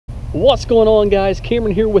What's going on, guys?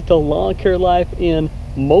 Cameron here with the Lawn Care Life in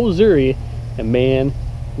Missouri, and man,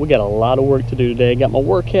 we got a lot of work to do today. Got my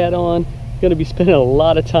work hat on, gonna be spending a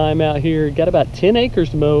lot of time out here. Got about 10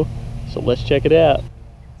 acres to mow, so let's check it out.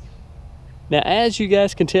 Now, as you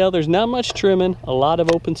guys can tell, there's not much trimming, a lot of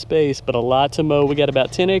open space, but a lot to mow. We got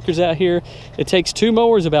about 10 acres out here. It takes 2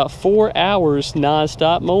 mowers about 4 hours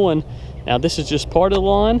non-stop mowing. Now, this is just part of the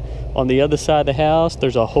lawn. On the other side of the house,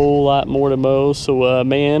 there's a whole lot more to mow. So,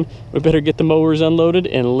 man, we better get the mowers unloaded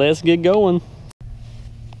and let's get going.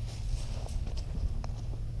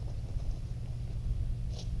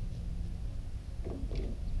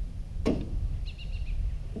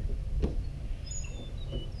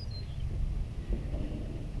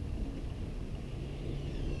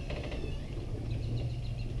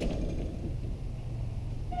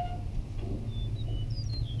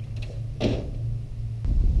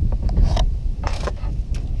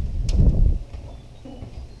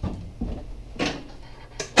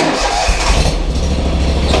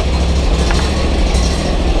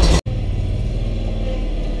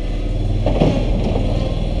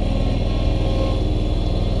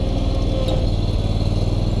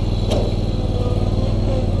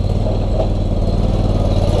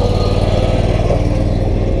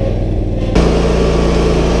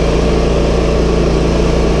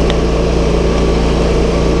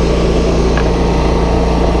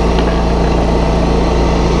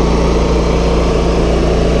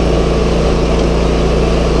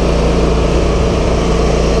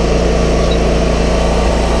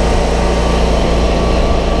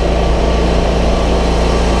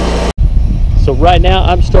 So right now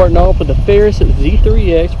I'm starting off with the Ferris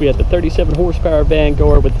Z3X. We have the 37 horsepower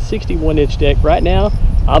Vanguard with the 61-inch deck. Right now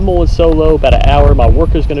I'm mowing solo, about an hour. My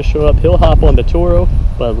worker's going to show up. He'll hop on the Toro,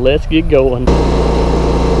 but let's get going.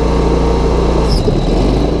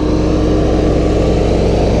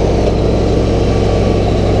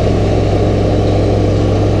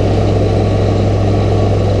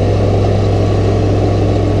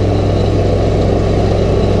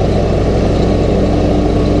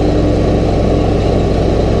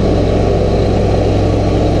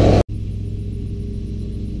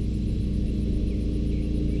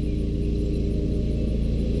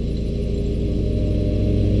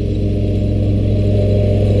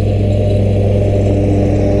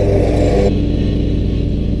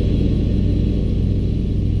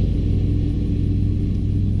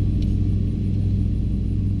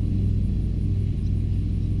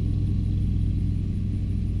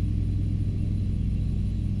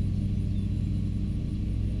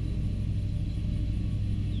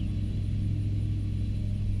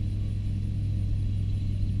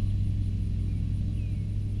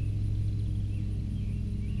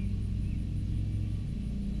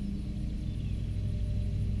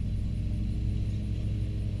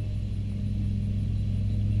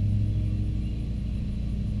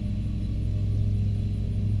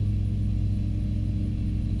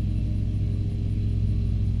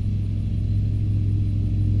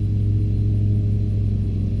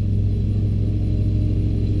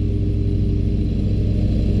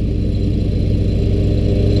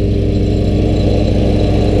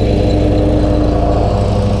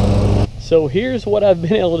 So here's what I've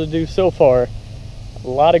been able to do so far. A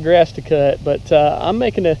lot of grass to cut, but I'm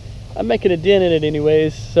making a dent in it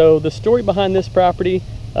anyways. So the story behind this property,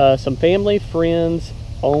 some family friends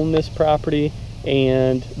own this property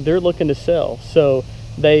and they're looking to sell. So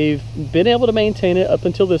they've been able to maintain it up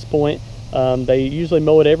until this point. They usually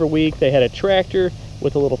mow it every week. They had a tractor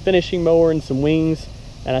with a little finishing mower and some wings,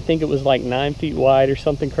 and I think it was like 9 feet wide or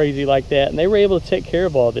something crazy like that. And they were able to take care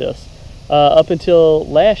of all this. Up until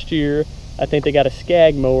last year, I think they got a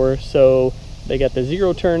Scag mower, so they got the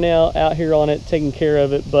zero turn now out here on it, taking care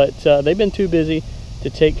of it, but they've been too busy to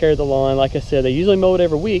take care of the lawn. Like I said, they usually mow it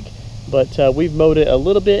every week, but we've mowed it a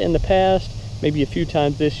little bit in the past, maybe a few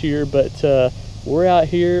times this year, but we're out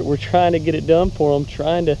here, we're trying to get it done for them,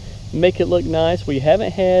 trying to make it look nice. We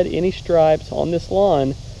haven't had any stripes on this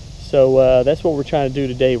lawn, so that's what we're trying to do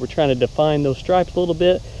today. We're trying to define those stripes a little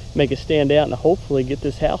bit, make it stand out, and hopefully get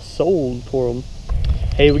this house sold for them.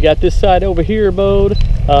 Hey, we got this side over here mowed.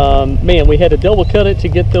 Man, we had to double cut it to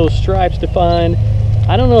get those stripes defined.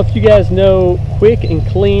 I don't know if you guys know Quick and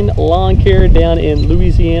Clean Lawn Care down in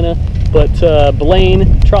Louisiana, but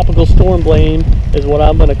Blaine, Tropical Storm Blaine is what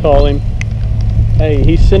I'm gonna call him. Hey,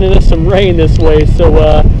 he's sending us some rain this way, so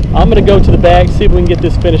I'm gonna go to the back, see if we can get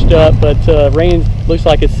this finished up, but rain looks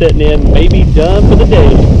like it's setting in, maybe done for the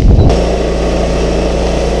day.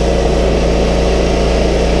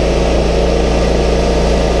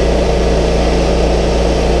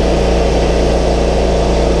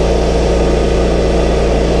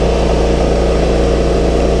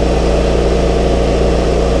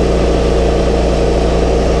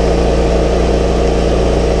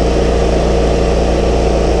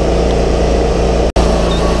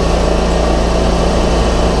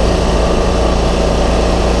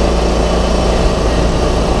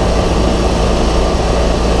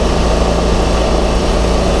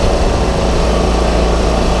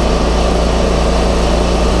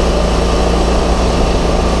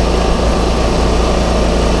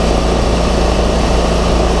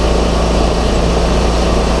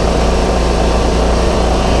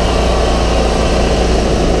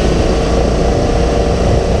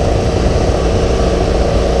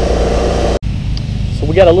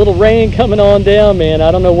 got a little rain coming on down, man.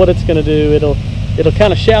 I don't know what it's gonna do. It'll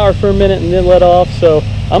kind of shower for a minute and then let off. So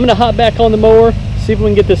I'm gonna hop back on the mower, see if we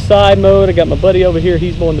can get this side mowed. I got my buddy over here,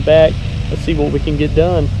 he's mowing the back. Let's see what we can get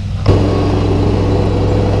done.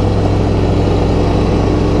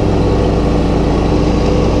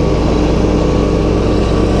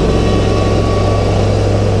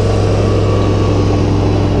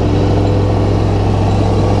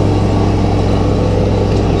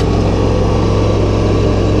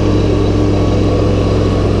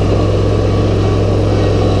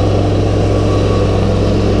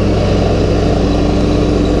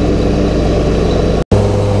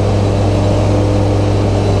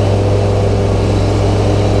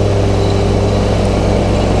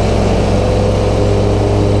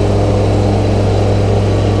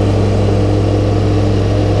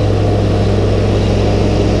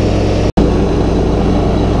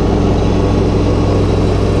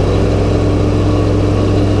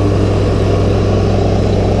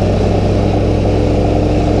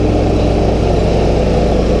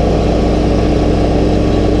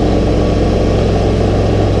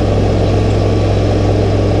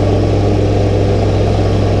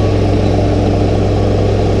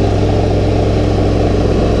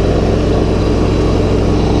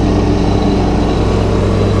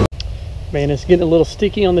 Man, it's getting a little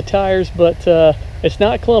sticky on the tires, but it's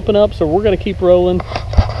not clumping up, so we're gonna keep rolling.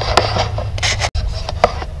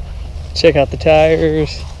 Check out the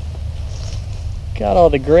tires. Got all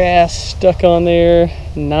the grass stuck on there,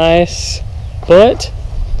 nice, but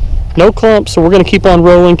no clumps, so we're gonna keep on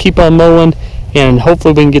rolling, keep on mowing, and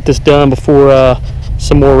hopefully we can get this done before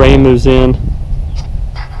some more rain moves in.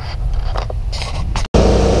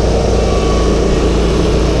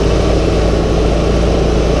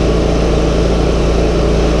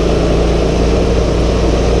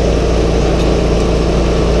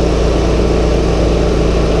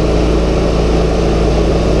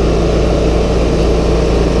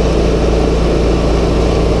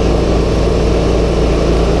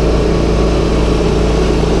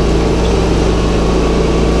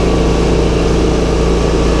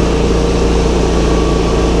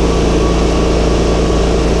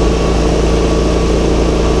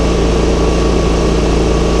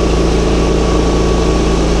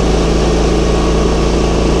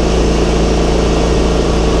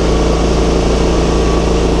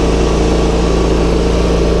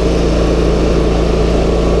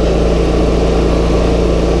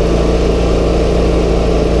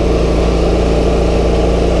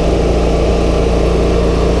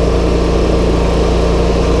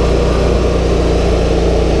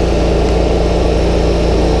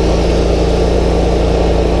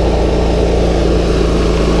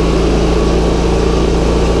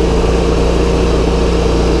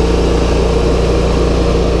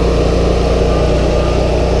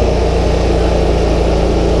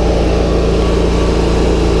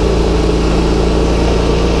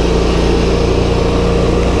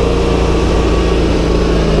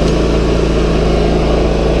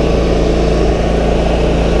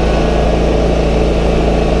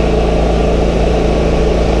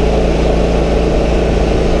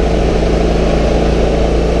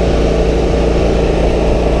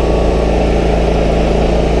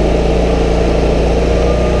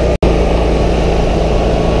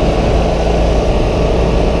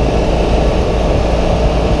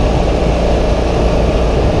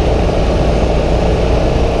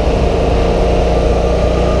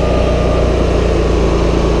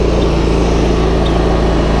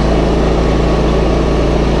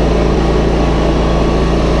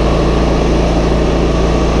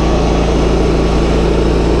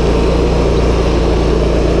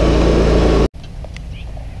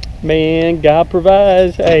 Man, God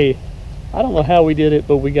provides. Hey, I don't know how we did it,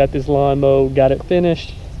 but we got this lawn mowed, got it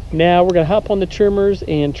finished. Now we're gonna hop on the trimmers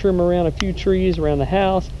and trim around a few trees around the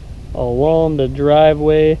house, along the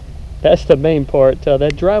driveway. That's the main part.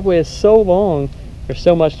 That driveway is so long, there's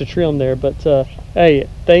so much to trim there, but hey,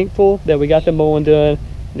 thankful that we got the mowing done.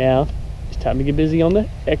 Now it's time to get busy on the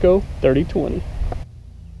ECHO 3020.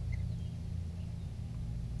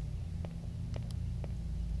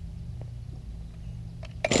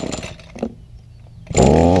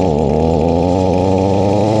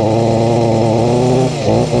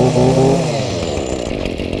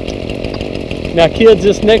 Now kids,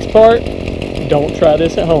 this next part, don't try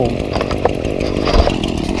this at home.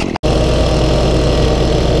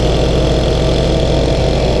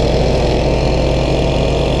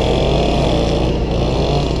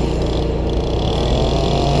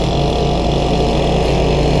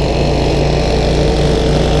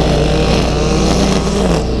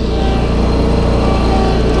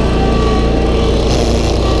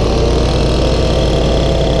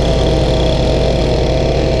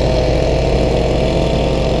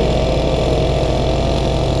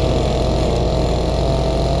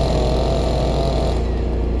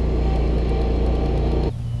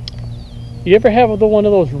 You ever have one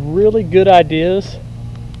of those really good ideas,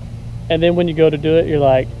 and then when you go to do it, you're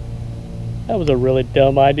like, that was a really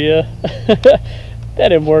dumb idea. That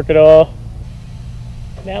didn't work at all.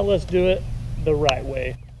 Now let's do it the right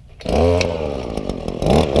way.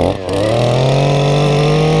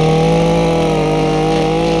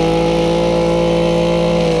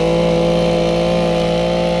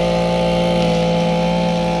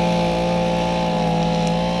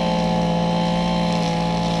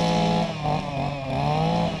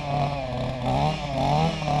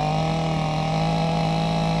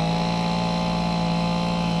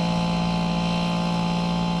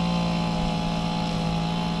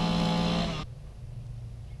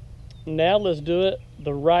 Now let's do it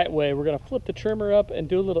the right way. We're going to flip the trimmer up and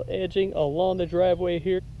do a little edging along the driveway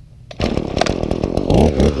here.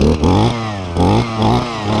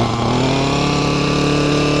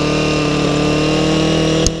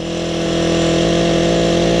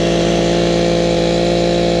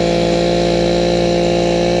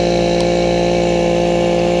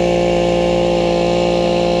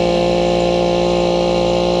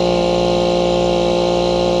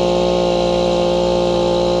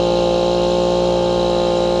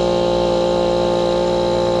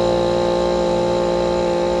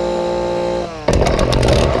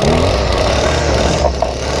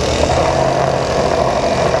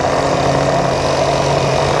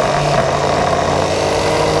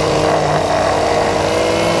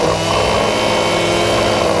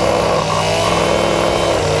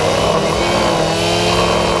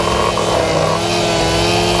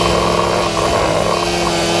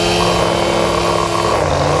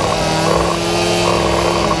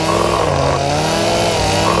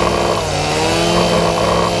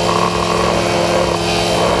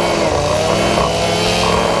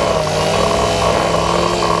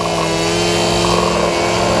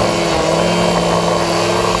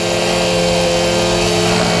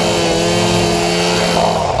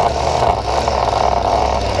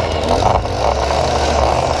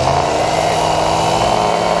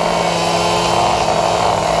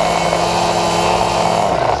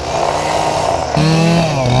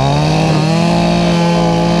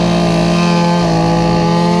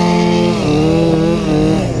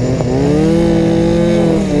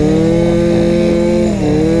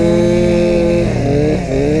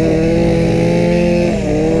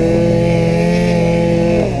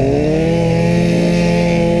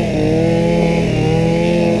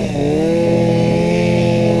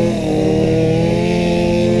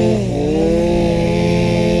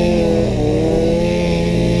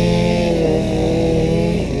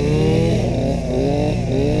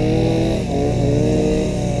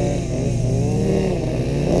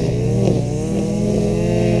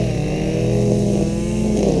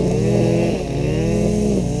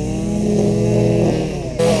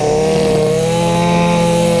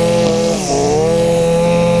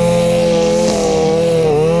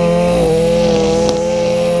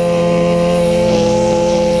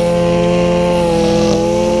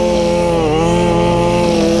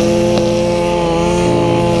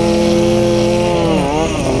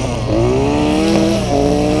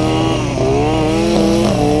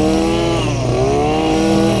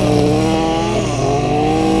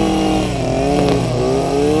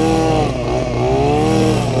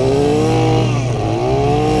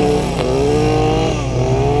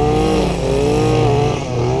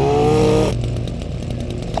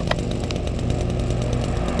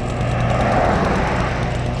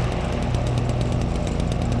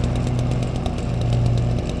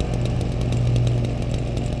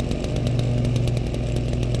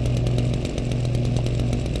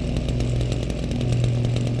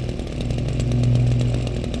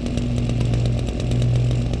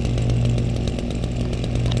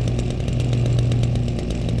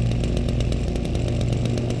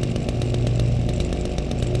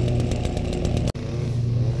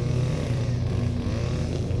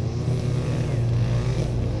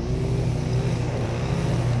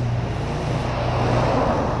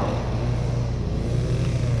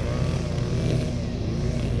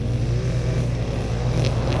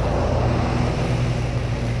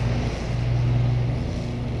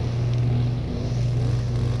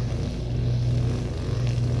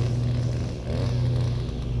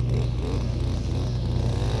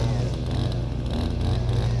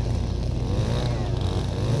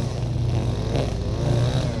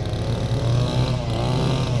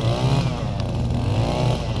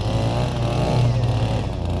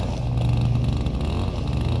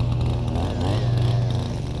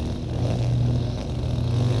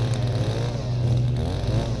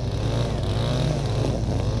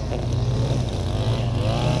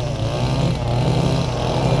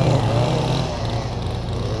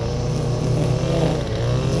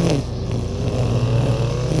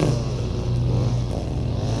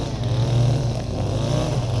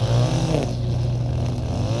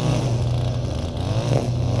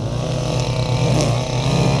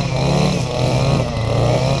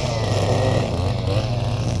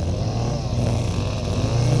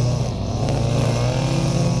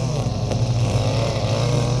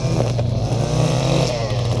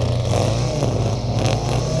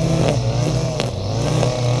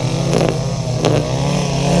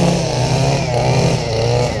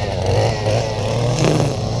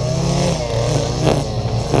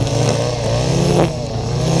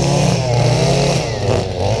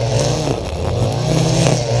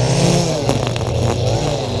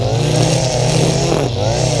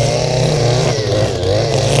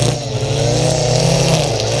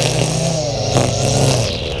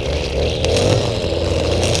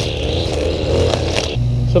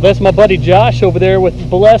 that's my buddy Josh over there with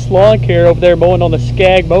Blessed Lawn Care over there mowing on the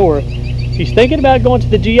Scag mower. He's thinking about going to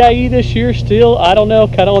the GIE this year still. I don't know,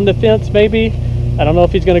 kind of on the fence maybe. I don't know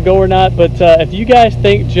if he's going to go or not, but if you guys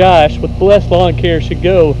think Josh with Blessed Lawn Care should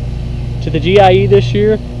go to the GIE this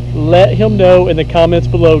year, let him know in the comments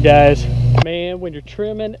below, guys. Man, when you're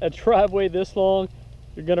trimming a driveway this long,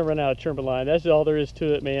 you're going to run out of trimmer line. That's all there is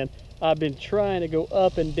to it, man. I've been trying to go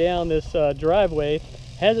up and down this driveway.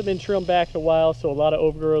 Hasn't been trimmed back in a while, so a lot of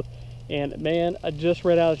overgrowth. And man, I just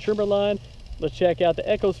ran out of trimmer line. Let's check out the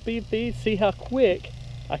Echo speed feed, see how quick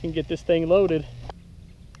I can get this thing loaded.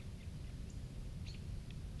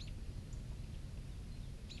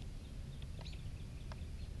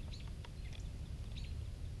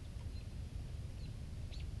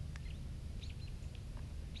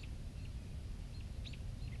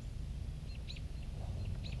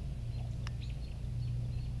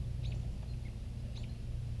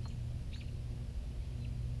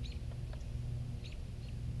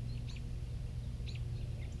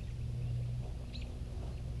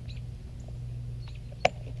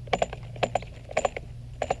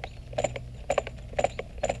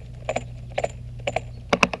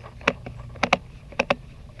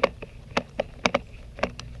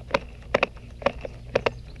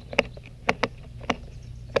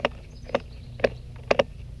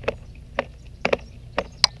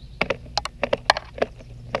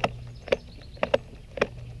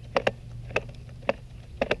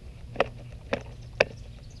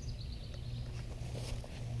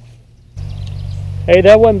 Hey,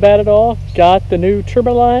 that wasn't bad at all. Got the new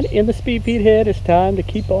trimmer line in the speed feed head. It's time to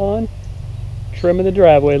keep on trimming the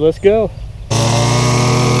driveway. Let's go.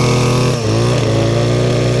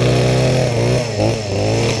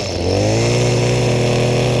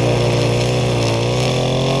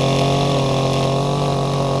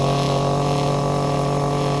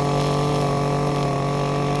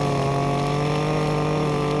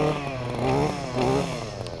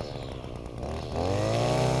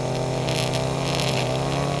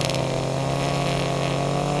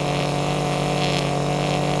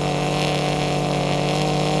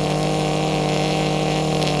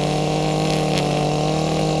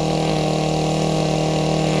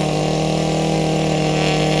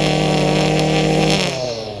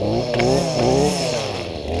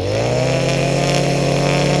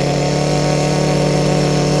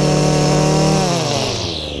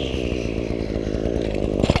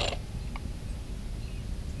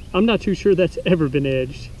 I'm not too sure that's ever been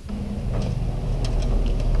edged.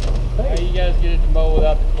 How you guys get it to mow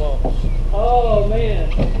without the clumps? Oh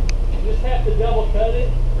man, you just have to double cut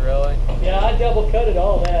it. Really? Yeah, I double cutted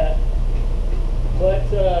all that. But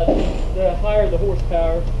the higher the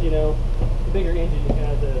horsepower, you know, the bigger engine you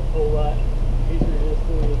have, the whole lot easier it is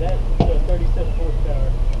for you. That's 37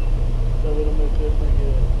 horsepower, so it'll move through pretty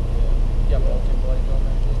good. Yeah. You got mulching blades on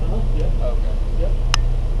there too? Uh-huh, yep. Okay. Yep.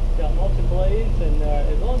 Got mulching blades, and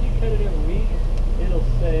as long as you cut it every week, it'll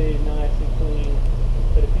stay nice and clean.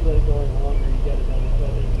 But if you let it go any longer, you got to double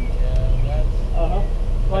cut it. Yeah, that's...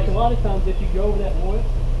 Like a lot of times, if you go over that once,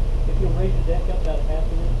 if you'll raise the deck up about a half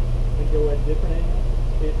an inch and go at different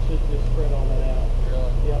angles, it should just spread all that out.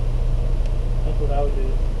 Really? Yep. That's what I would do.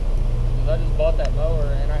 Because I just bought that mower,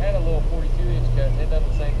 and I had a little 42-inch cut, and it does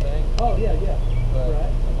the same thing. Oh, yeah, yeah. But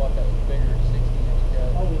right. I bought that bigger 60-inch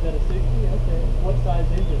cut. Oh, is that a 60? Okay. What size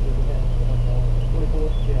engine does it have?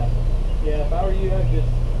 24? Yeah. Yeah, if I were you, I'd just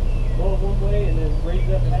mow it one way and then raise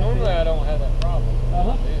it up half Normally inch. I don't have that problem. I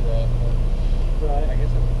do that, but right. I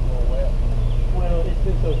guess it was a little wet. Well, it's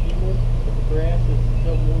been so humid that the grass is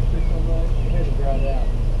so moisture so much, it hasn't dried out.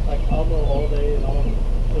 Like, I'll mow all day and all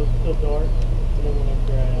till dark, and then when it's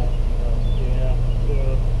dry out. Yeah. So,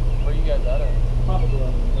 Where you guys at? probably.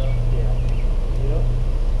 Yeah. Yep.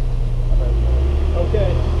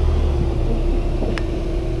 Okay.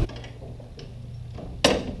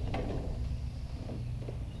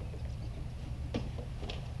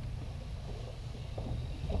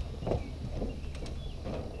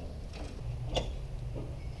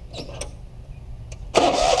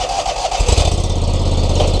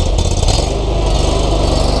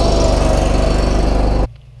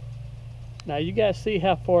 Now you guys see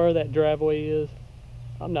how far that driveway is?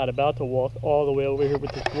 I'm not about to walk all the way over here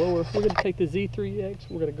with this blower. We're going to take the Z3X,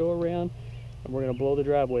 we're going to go around, and we're going to blow the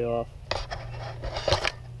driveway off.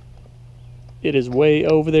 It is way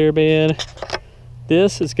over there, man.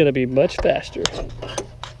 This is going to be much faster.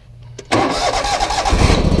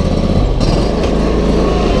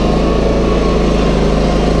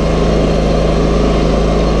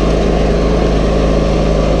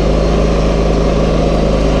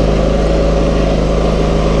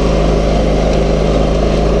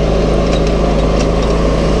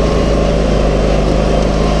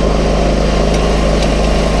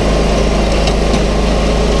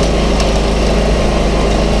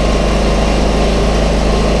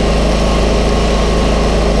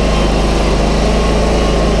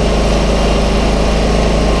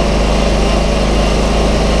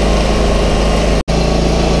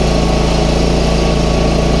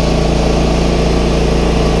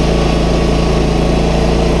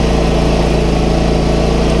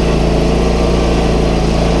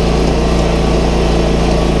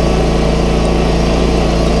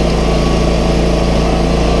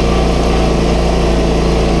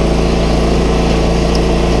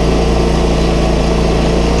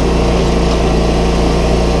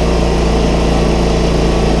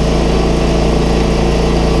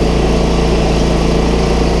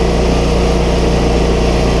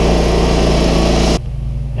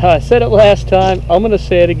 I said it last time, I'm gonna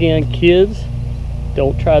say it again, kids,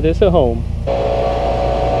 don't try this at home.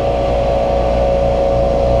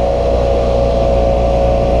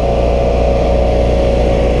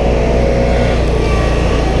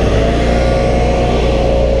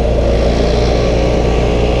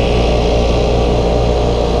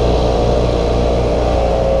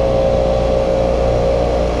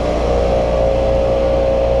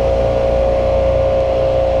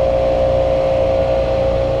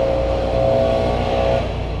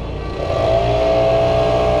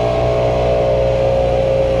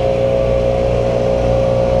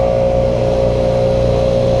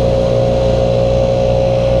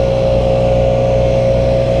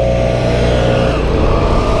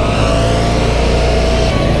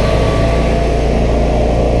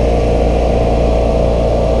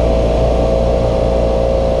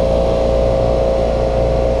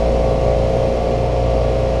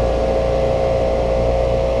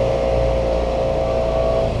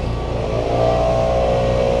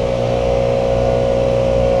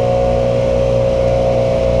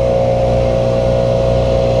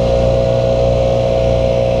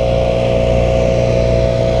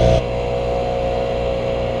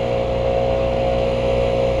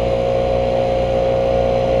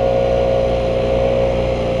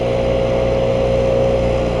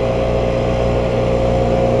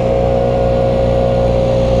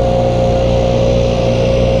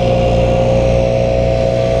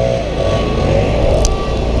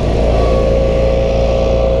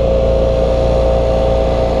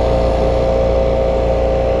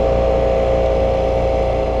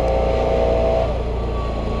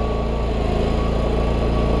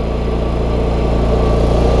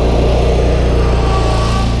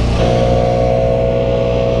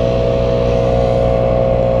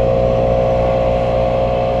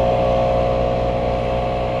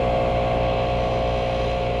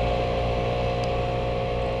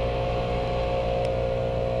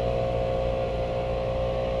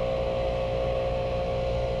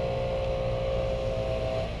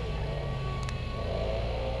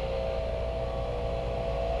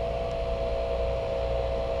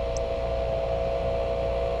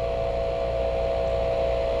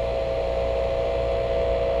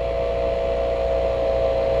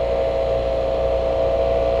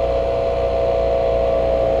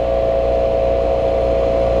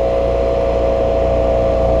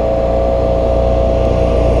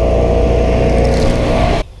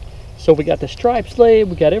 So we got the stripes laid,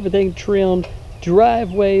 we got everything trimmed,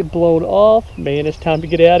 driveway blown off. Man, it's time to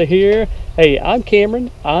get out of here. Hey, I'm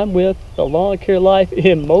Cameron. I'm with the Lawn Care Life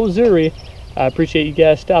in Missouri. I appreciate you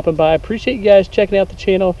guys stopping by. I appreciate you guys checking out the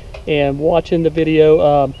channel and watching the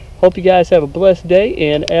video. Hope you guys have a blessed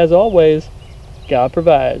day, and as always, God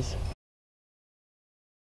provides.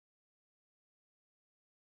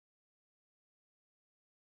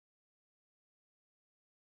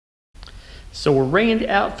 So we're rained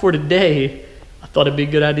out for today. I thought it'd be a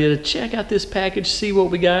good idea to check out this package, see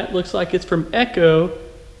what we got. Looks like it's from ECHO.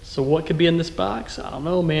 So what could be in this box? I don't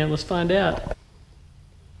know, man. Let's find out.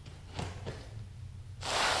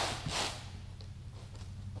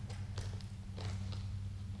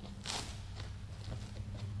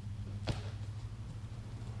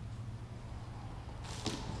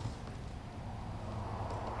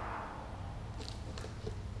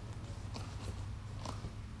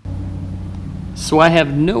 So I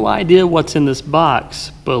have no idea what's in this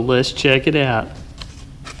box, but let's check it out.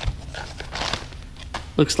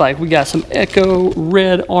 Looks like we got some ECHO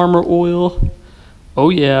Red Armor Oil. Oh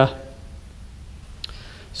yeah.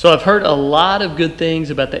 So I've heard a lot of good things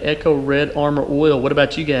about the ECHO Red Armor Oil. What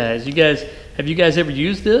about you guys? Have you guys ever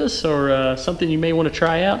used this, or something you may want to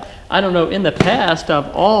try out? I don't know. In the past,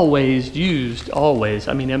 I've always.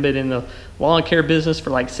 I mean, I've been in the lawn care business for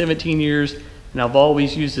like 17 years. And I've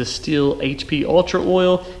always used this Stihl HP Ultra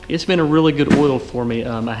Oil. It's been a really good oil for me.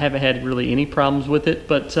 I haven't had really any problems with it,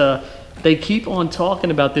 but they keep on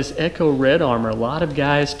talking about this ECHO Red Armor. A lot of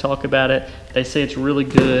guys talk about it. They say it's really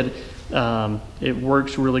good. It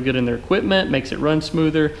works really good in their equipment, makes it run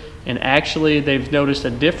smoother, and actually they've noticed a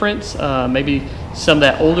difference. Maybe some of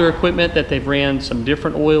that older equipment that they've ran some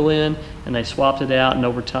different oil in, and they swapped it out, and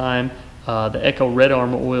over time, the ECHO Red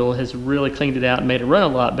Armor Oil has really cleaned it out and made it run a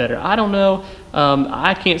lot better. I don't know.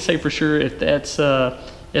 I can't say for sure if that's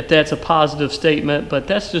a positive statement, but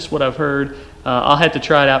that's just what I've heard. I'll have to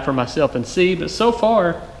try it out for myself and see. But so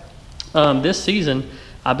far, this season,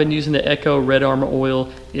 I've been using the ECHO Red Armor Oil.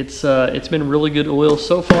 It's been really good oil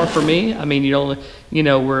so far for me. I mean,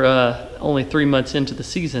 we're only 3 months into the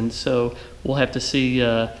season, so we'll have to see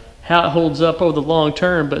how it holds up over the long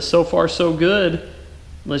term. But so far, so good.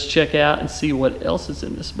 let's check out and see what else is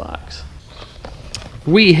in this box.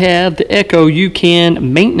 We have the ECHO UAG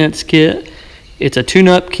maintenance kit. It's a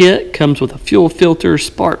tune-up kit, comes with a fuel filter,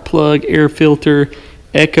 spark plug, air filter.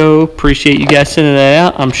 ECHO, appreciate you guys sending that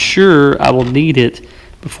out. I'm sure I will need it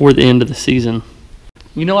before the end of the season.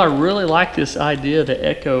 You know, I really like this idea that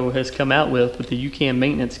ECHO has come out with the UAG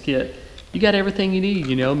maintenance kit. You got everything you need,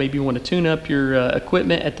 you know. Maybe you want to tune up your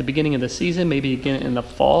equipment at the beginning of the season, maybe again in the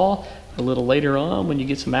fall, a little later on when you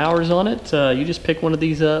get some hours on it. You just pick one of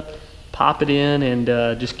these up, pop it in,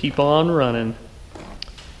 and just keep on running.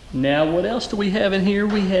 Now, what else do we have in here?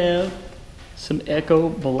 We have some ECHO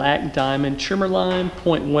Black Diamond trimmer line,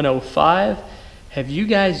 0.105. Have you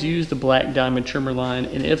guys used the Black Diamond trimmer line?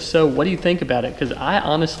 And if so, what do you think about it? Because I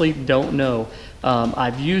honestly don't know.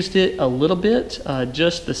 I've used it a little bit,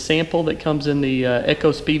 just the sample that comes in the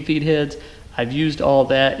ECHO speed feed heads. I've used all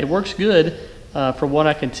that. It works good from what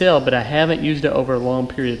I can tell, but I haven't used it over a long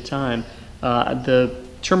period of time. The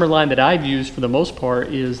trimmer line that I've used for the most part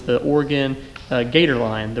is the Oregon gator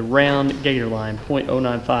line, the round gator line,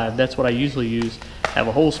 0.095. That's what I usually use. I have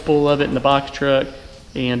a whole spool of it in the box truck,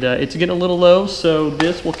 and it's getting a little low, so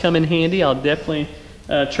this will come in handy. I'll definitely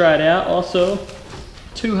try it out. Also,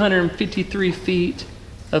 253 feet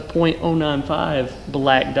of 0.095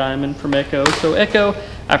 Black Diamond from ECHO. So ECHO,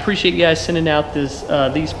 I appreciate you guys sending out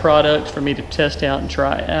these products for me to test out and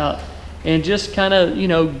try out, and just kind of, you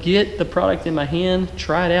know, get the product in my hand,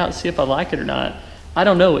 try it out, see if I like it or not. I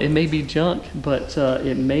don't know, it may be junk, but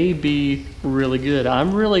it may be really good.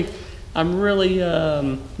 I'm really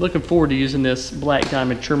looking forward to using this Black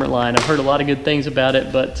Diamond trimmer line. I've heard a lot of good things about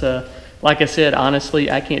it, but like I said, honestly,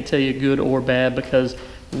 I can't tell you good or bad because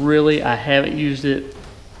really I haven't used it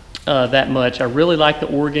that much. I really like the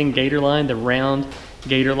Oregon gator line, the round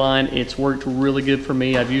gator line. It's worked really good for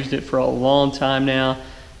me. I've used it for a long time now.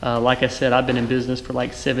 Like I said, I've been in business for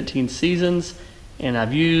like 17 seasons, and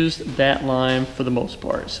I've used that line for the most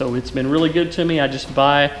part. So it's been really good to me. I just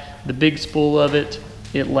buy the big spool of it.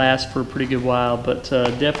 It lasts for a pretty good while, but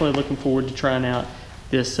definitely looking forward to trying out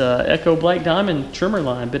this ECHO Black Diamond trimmer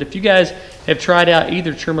line. But if you guys have tried out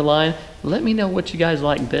either trimmer line, let me know what you guys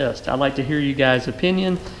like best. I'd like to hear you guys'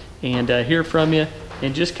 opinion and hear from you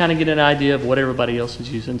and just kind of get an idea of what everybody else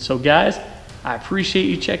is using. So guys, I appreciate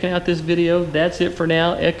you checking out this video. That's it for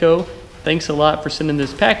now. ECHO, thanks a lot for sending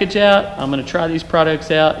this package out. I'm gonna try these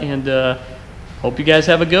products out, and hope you guys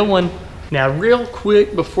have a good one. Now, real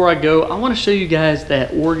quick before I go, I wanna show you guys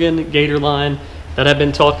that Oregon gator line that I've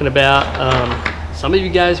been talking about. Some of you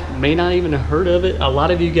guys may not even have heard of it. A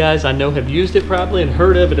lot of you guys I know have used it probably and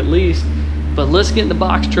heard of it at least. But let's get in the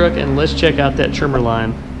box truck and let's check out that trimmer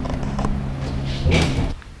line.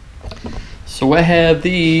 So I have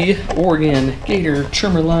the Oregon gator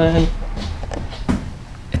trimmer line.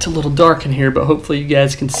 It's a little dark in here, but hopefully you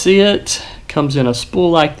guys can see it. Comes in a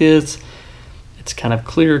spool like this. It's kind of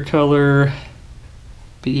clear color.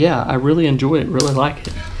 But yeah, I really enjoy it, really like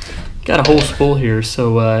it. Got a whole spool here,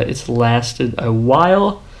 so it's lasted a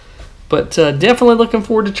while. But definitely looking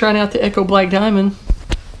forward to trying out the ECHO Black Diamond.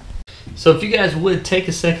 So if you guys would take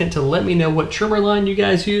a second to let me know what trimmer line you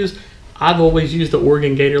guys use. I've always used the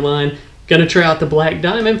Oregon gator line. Gonna try out the Black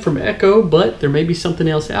Diamond from ECHO, but there may be something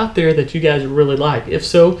else out there that you guys really like. If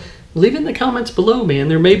so, leave it in the comments below, man.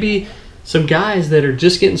 There may be some guys that are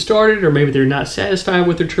just getting started, or maybe they're not satisfied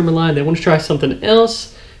with their trimmer line. They want to try something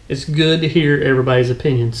else. It's good to hear everybody's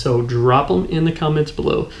opinion, so drop them in the comments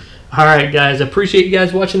below. All right, guys, I appreciate you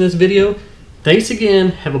guys watching this video. Thanks again.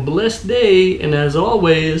 Have a blessed day, and as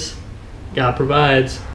always, God provides.